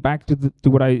 Reminding you back to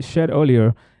what I shared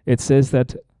earlier, it says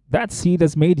that seed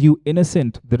has made you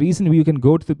innocent. The reason you can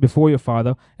go before your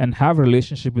Father and have a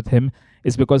relationship with him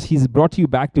is because he's brought you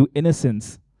back to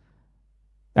innocence.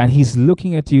 And he's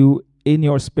looking at you in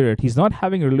your spirit. He's not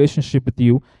having a relationship with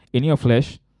you in your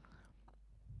flesh.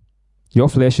 Your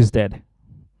flesh is dead.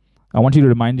 I want you to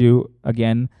remind you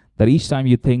again that each time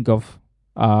you think of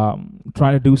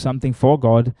trying to do something for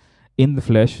God in the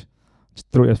flesh,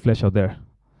 just throw your flesh out there.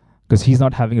 Because he's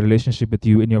not having a relationship with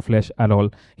you in your flesh at all.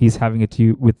 He's having it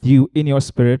with you in your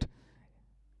spirit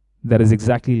that is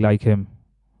exactly like him.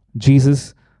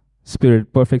 Jesus,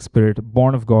 spirit, perfect spirit,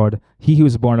 born of God. He who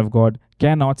is born of God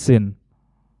cannot sin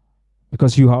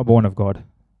because you are born of God.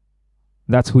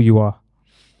 That's who you are.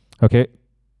 Okay?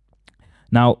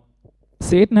 Now,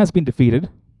 Satan has been defeated.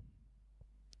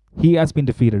 He has been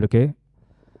defeated, okay?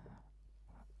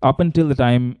 Up until the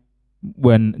time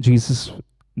when Jesus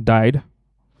died,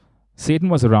 Satan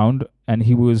was around, and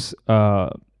he was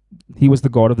the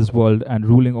god of this world and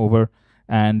ruling over,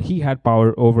 and he had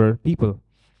power over people.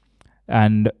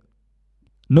 And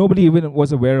nobody even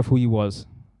was aware of who he was.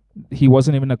 He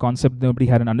wasn't even a concept. Nobody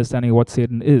had an understanding of what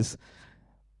Satan is.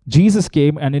 Jesus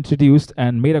came and introduced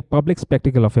and made a public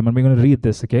spectacle of him, and we're going to read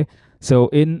this, okay? So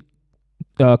in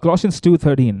Colossians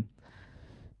 2:13,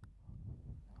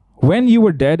 when you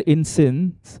were dead in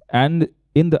sins and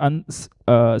in the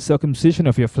uncircumcision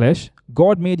of your flesh,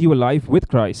 God made you alive with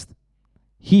Christ.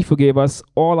 He forgave us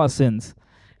all our sins,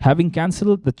 having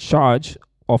cancelled the charge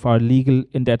of our legal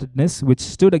indebtedness, which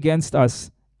stood against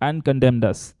us and condemned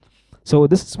us. So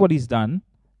this is what he's done.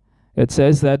 It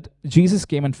says that Jesus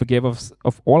came and forgave us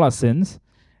of all our sins,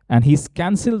 and he's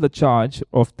cancelled the charge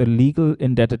of the legal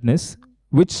indebtedness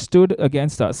which stood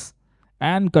against us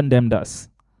and condemned us.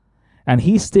 And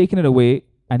he's taken it away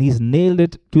and he's nailed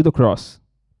it to the cross.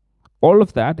 All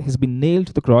of that has been nailed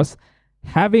to the cross,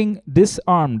 having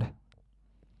disarmed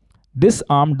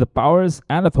the powers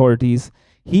and authorities.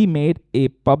 He made a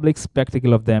public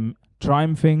spectacle of them,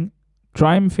 triumphing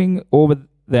over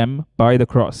them by the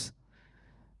cross.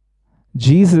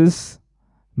 Jesus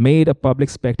made a public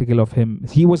spectacle of him.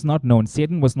 He was not known.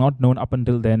 Satan was not known up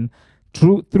until then.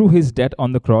 Through his death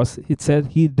on the cross, it said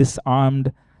he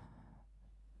disarmed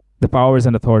the powers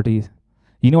and authorities.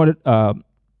 You know what?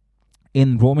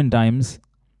 In Roman times,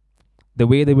 the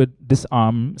way they would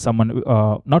disarm someone,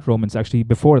 not Romans actually,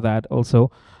 before that also,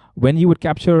 when you would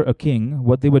capture a king,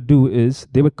 what they would do is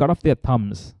they would cut off their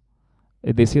thumbs.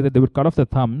 They say that they would cut off their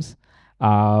thumbs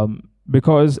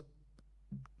because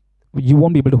you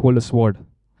won't be able to hold a sword.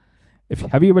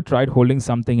 Have you ever tried holding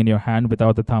something in your hand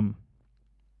without the thumb?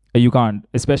 You can't,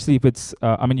 especially if it's,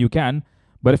 you can,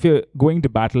 but if you're going to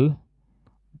battle,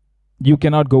 you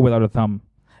cannot go without a thumb.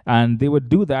 And they would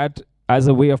do that as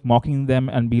a way of mocking them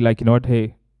and be like, you know what,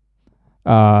 hey,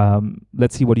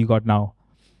 let's see what you got now.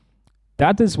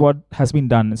 That is what has been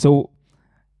done. So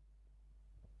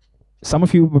some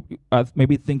of you are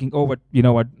maybe thinking, oh, but you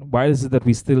know what, why is it that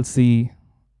we still see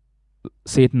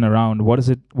Satan around? What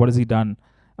has he done?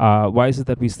 Why is it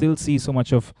that we still see so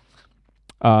much of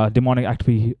demonic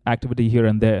activity here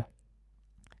and there?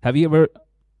 Have you ever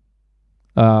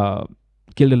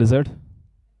killed a lizard?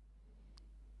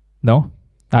 No?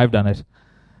 I've done it.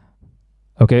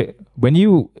 Okay, when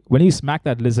you smack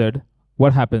that lizard,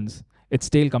 what happens? Its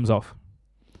tail comes off,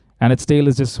 and its tail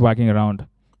is just wagging around.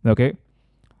 Okay,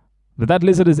 but that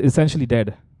lizard is essentially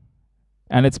dead,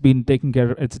 and it's been taken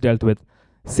care of. It's dealt with.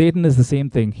 Satan is the same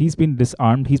thing. He's been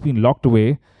disarmed. He's been locked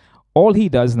away. All he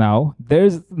does now,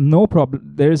 there's no problem.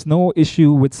 There's no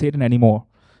issue with Satan anymore.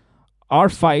 Our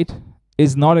fight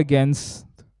is not against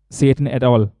Satan at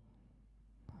all.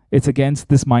 It's against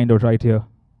this mind out right here.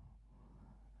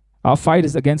 Our fight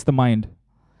is against the mind.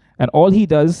 And all he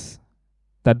does,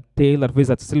 that tail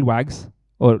that still wags,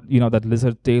 or that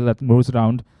lizard tail that moves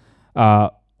around,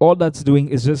 all that's doing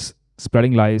is just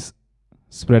spreading lies,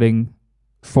 spreading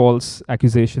false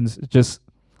accusations, just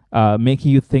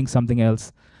making you think something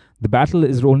else. The battle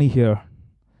is only here.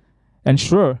 And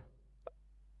sure,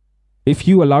 if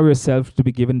you allow yourself to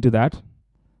be given to that,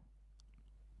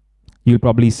 you'll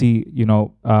probably see,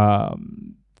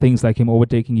 things like him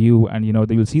overtaking you, and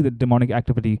you'll see the demonic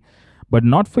activity, but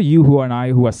not for you who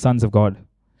are sons of God.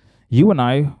 You and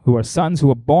I, who are sons, who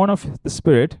are born of the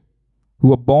Spirit,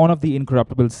 who are born of the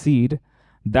incorruptible seed,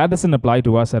 that doesn't apply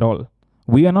to us at all.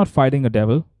 We are not fighting a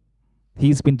devil.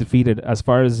 He's been defeated. As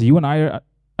far as you and I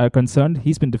are concerned,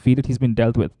 he's been defeated. He's been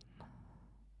dealt with.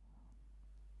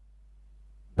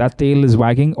 That tail is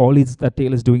wagging. All that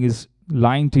tail is doing is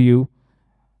lying to you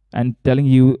and telling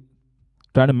you,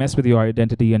 trying to mess with your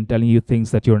identity and telling you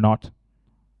things that you're not.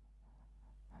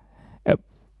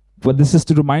 But this is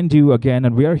to remind you again,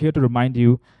 and we are here to remind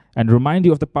you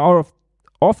of the power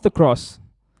of the cross.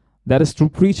 That is through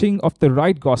preaching of the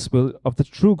right gospel, of the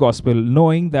true gospel,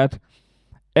 knowing that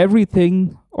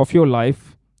everything of your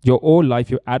life, your old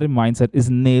life, your Adam mindset is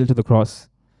nailed to the cross.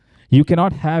 You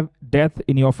cannot have death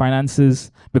in your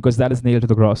finances because that is nailed to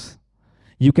the cross.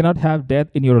 You cannot have death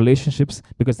in your relationships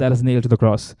because that is nailed to the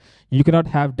cross. You cannot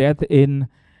have death in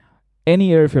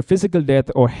any area of your physical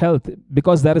death or health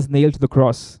because that is nailed to the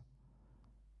cross.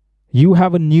 You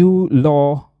have a new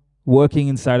law working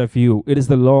inside of you. It is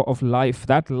the law of life.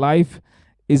 That life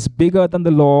is bigger than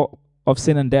the law of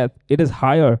sin and death. It is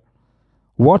higher.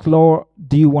 What law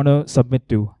do you want to submit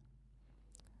to?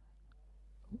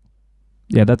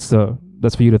 Yeah, that's for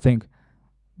you to think.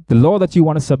 The law that you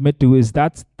want to submit to is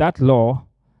that law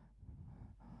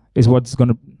is what's going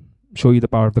to show you the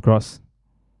power of the cross,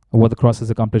 or what the cross has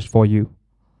accomplished for you.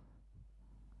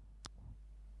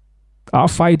 Our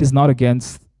fight is not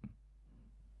against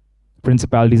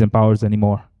principalities and powers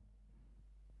anymore.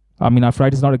 Our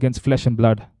fight is not against flesh and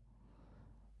blood.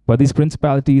 But these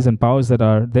principalities and powers that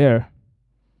are there,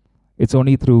 it's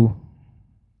only through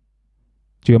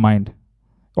to your mind.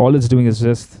 All it's doing is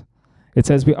it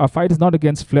says our fight is not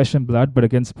against flesh and blood, but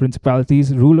against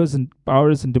principalities, rulers and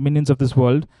powers and dominions of this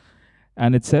world.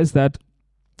 And it says that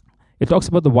it talks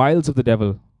about the wiles of the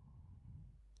devil.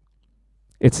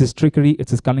 It's his trickery,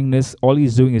 it's his cunningness. All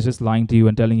he's doing is just lying to you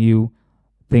and telling you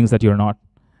things that you're not.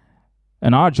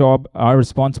 And our job, our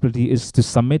responsibility is to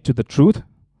submit to the truth,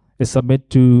 is submit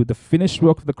to the finished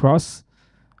work of the cross,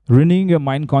 renewing your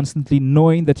mind constantly,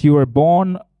 knowing that you are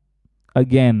born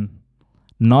again,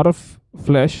 not of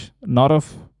flesh, not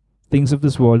of things of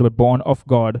this world, but born of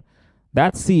God.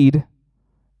 That seed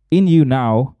in you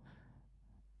now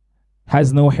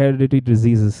has no hereditary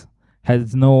diseases,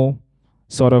 has no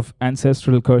sort of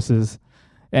ancestral curses.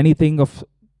 Anything of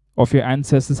your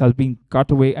ancestors has been cut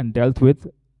away and dealt with.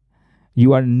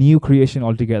 You are a new creation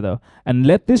altogether. And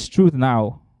let this truth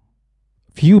now,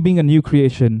 you being a new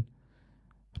creation,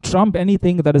 trump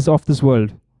anything that is of this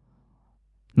world.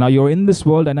 Now you're in this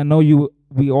world, and I know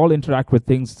we all interact with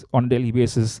things on a daily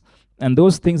basis, and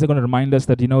those things are going to remind us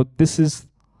that this is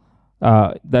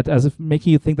that, as if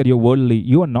making you think that you're worldly.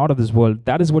 You are not of this world.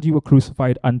 That is what you were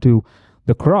crucified unto.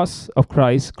 The cross of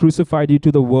Christ crucified you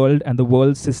to the world and the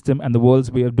world system and the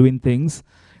world's way of doing things.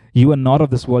 You are not of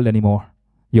this world anymore.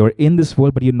 You're in this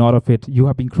world, but you're not of it. You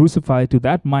have been crucified to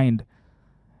that mind,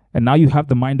 and now you have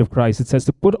the mind of Christ. It says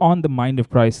to put on the mind of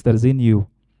Christ that is in you.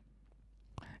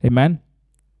 Amen.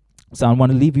 So I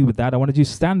want to leave you with that. I want you to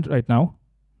stand right now.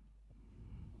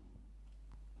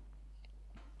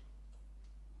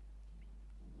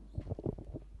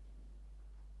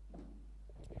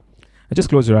 And just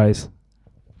close your eyes.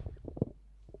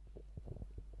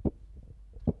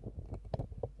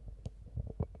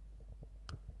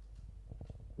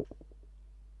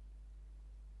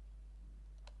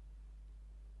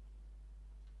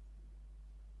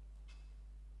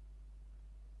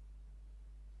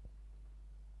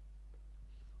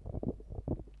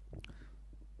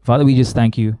 Father, we just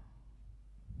thank you.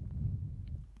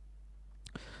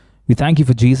 We thank you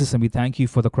for Jesus, and we thank you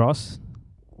for the cross.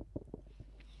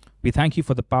 We thank you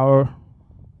for the power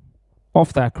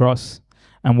of that cross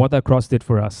and what that cross did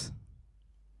for us.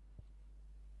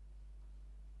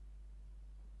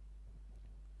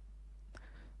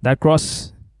 That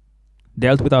cross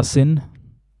dealt with our sin.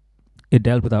 It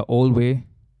dealt with our old way,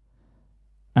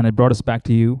 and it brought us back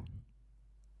to you.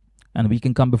 And we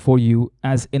can come before you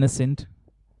as innocent,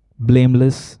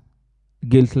 blameless,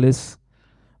 guiltless,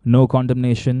 no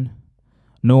condemnation,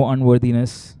 no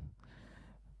unworthiness,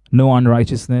 no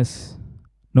unrighteousness,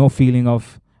 no feeling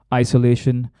of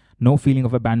isolation, no feeling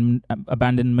of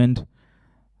abandonment,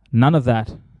 none of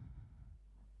that.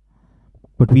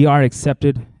 But we are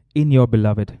accepted in your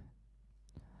beloved.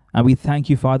 And we thank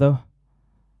you, Father,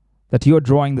 that you're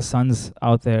drawing the sons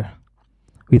out there.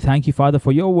 We thank you, Father,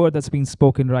 for your word that's being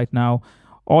spoken right now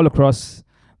all across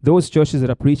those churches that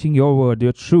are preaching your word,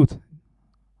 your truth,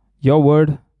 your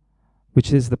word,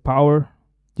 which is the power,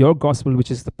 your gospel,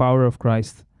 which is the power of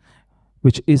Christ,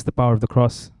 which is the power of the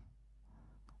cross.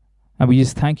 And we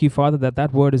just thank you, Father, that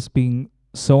that word is being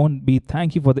sown. We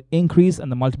thank you for the increase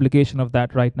and the multiplication of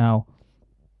that right now.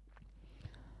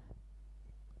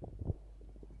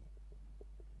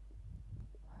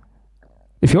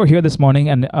 If you're here this morning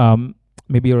and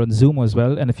maybe you're on Zoom as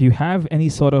well, and if you have any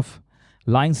sort of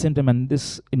lying symptom and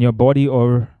this in your body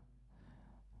or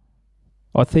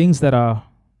things that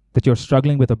you're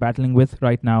struggling with or battling with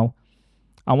right now,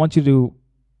 I want you to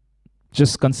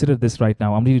just consider this right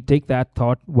now. I want you to take that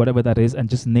thought, whatever that is, and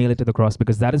just nail it to the cross,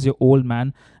 because that is your old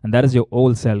man and that is your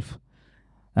old self.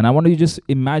 And I want you to just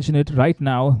imagine it right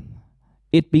now,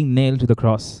 it being nailed to the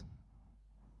cross.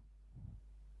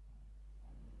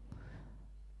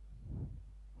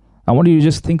 I want you to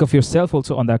just think of yourself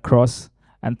also on that cross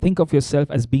and think of yourself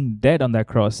as being dead on that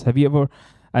cross. Have you ever,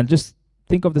 and just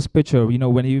think of this picture,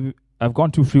 when I've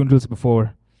gone to funerals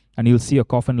before and you'll see a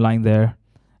coffin lying there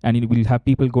and you will have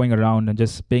people going around and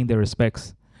just paying their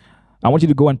respects. I want you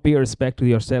to go and pay respect to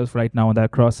yourself right now on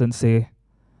that cross and say,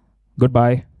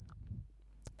 goodbye.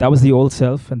 That was the old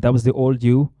self and that was the old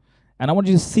you. And I want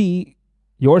you to see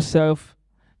yourself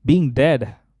being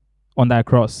dead on that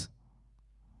cross.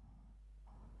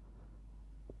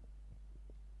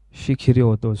 Shikiri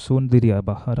oto sundiria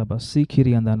baharaba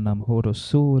sikiri andanam horo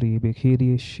suri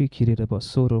bekiri shikiri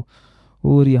basoro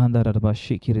uri andaraba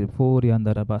shikiri fori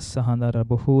andaraba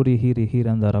sahandaraba hori hiri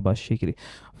hirandaraba shikiri.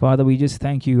 Father, we just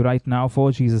thank you right now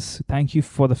for Jesus. Thank you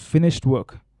for the finished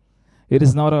work. It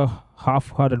is not a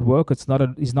half-hearted work.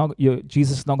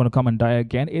 Jesus is not going to come and die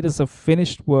again. It is a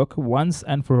finished work once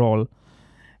and for all.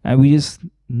 And we just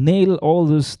nail all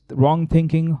those wrong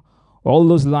thinking, all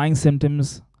those lying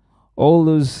symptoms, all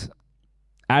those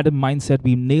Adam mindset,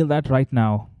 we nail that right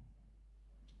now.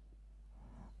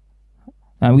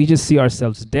 And we just see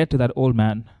ourselves dead to that old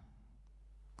man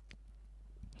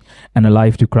and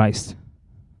alive to Christ.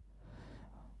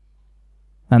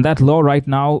 And that law right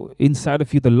now inside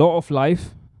of you, the law of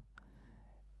life,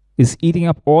 is eating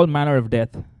up all manner of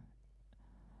death.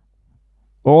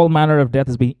 All manner of death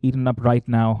is being eaten up right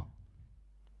now.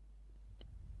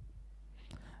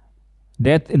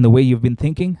 Death in the way you've been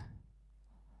thinking,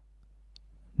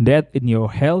 death in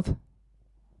your health,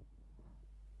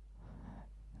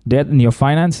 death in your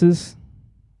finances.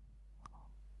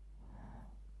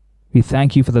 We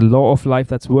thank you for the law of life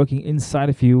that's working inside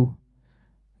of you,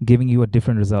 giving you a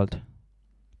different result,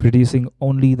 producing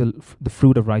only the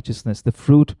fruit of righteousness, the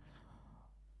fruit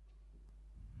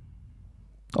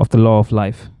of the law of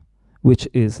life, which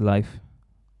is life.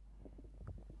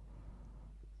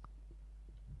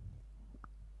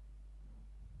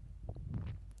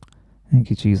 Thank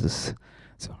you, Jesus.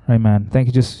 So, right, man. Thank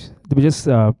you. Let's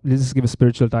just give a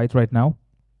spiritual tithe right now.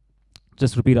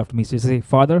 Just repeat after me. So say,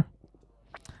 Father,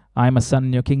 I am a son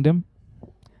in your kingdom.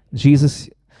 Jesus,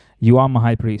 you are my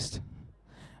high priest.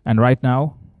 And right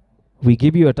now, we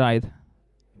give you a tithe.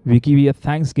 We give you a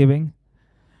thanksgiving.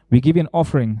 We give you an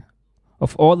offering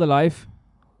of all the life,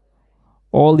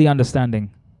 all the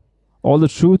understanding, all the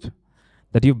truth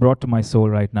that you've brought to my soul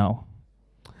right now.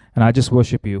 And I just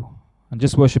worship you. And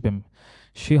just worship him.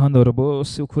 Shihandorabo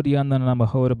Sukuriana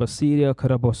Mahoraba Syria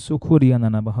Karabo Sukuriana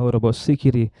Mahorabo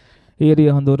Sikiri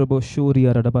Area Handorabo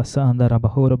Shuria Radabasanda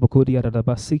Rabahora Bokuria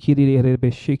Radabasikiri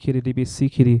Rebe Shikiri Dibi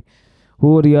Sikiri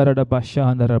Huria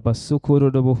Radabashanda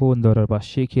Rabasukuru Bohundoraba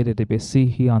Shikiri Dibi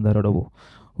Sihi Andarabo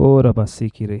O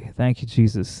Rabasikiri. Thank you,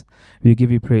 Jesus. We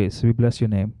give you praise. We bless your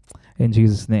name. In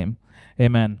Jesus' name.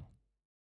 Amen.